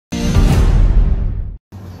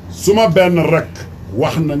suma benn rek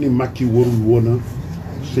wax na ni Macky warul woon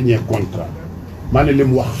a signé contrat ma ne li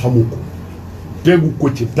mu wax xamu ko tegu ko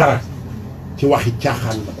ci dara ci waxi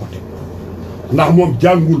caaxaan la ko teg ndax moom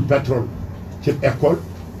jàngul pétrole ci école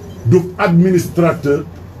du administrateur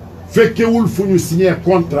fekkewul fu ñu signé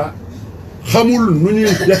contrat xamul nu ñuy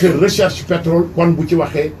defee recherche pétrole kon bu ci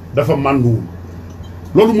waxee dafa mànduwul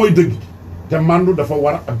loolu mooy dëgg te màndu dafa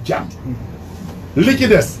war a ab jàmm li ci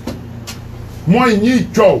des mooy ñiy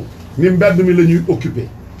coow ni mbedd mi la ñuy occupé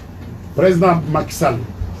président Macky Sall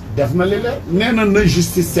def na li leer nee na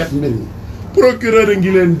justice seet mbir mi procureur a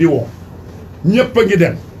ngi leen di woo ñëpp a ngi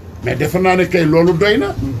dem mais defe naa ne kay loolu doy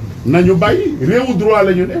na nañu bàyyi réewu droit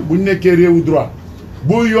la ñu ne buñ nekkee réewu droit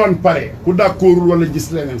bu yoon pare ku d'accordul wala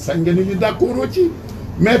gis leneen sañ nga ni li d'accordoo ci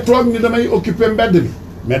mais toog ni damay occupé mbedd bi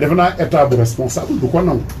mais defe naa état bu responsable du ko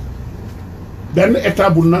nangu benn état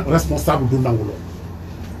bu responsable du nangu loolu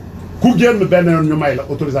ku génn benn yoon ñu may la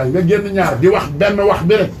autorisation nga génn ñaar di wax benn wax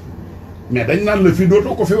bi rek mais dañ naan la fii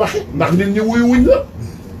dootoo ko fi waxe ndax nit ñi wuyu wuñ la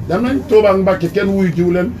dem nañ Touba ak Mbacké kenn wuyu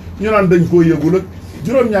jiw leen ñu naan dañ koo yëgul ak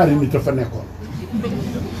juróom-ñaari nit a fa nekkoon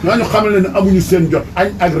ñooñu xamal leen ne amuñu seen jot añ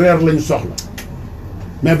ak reer lañu soxla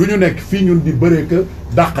mais du ñu nekk fii ñun di bëree que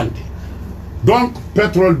dàqante donc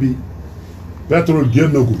pétrole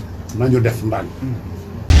génnagul nañu def ndànk.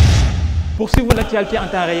 Pour suivre l'actualité en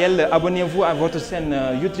temps réel, abonnez-vous à votre chaîne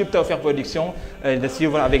YouTube TAWFEKH Production de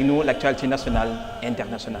suivre avec nous l'actualité nationale et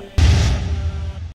internationale.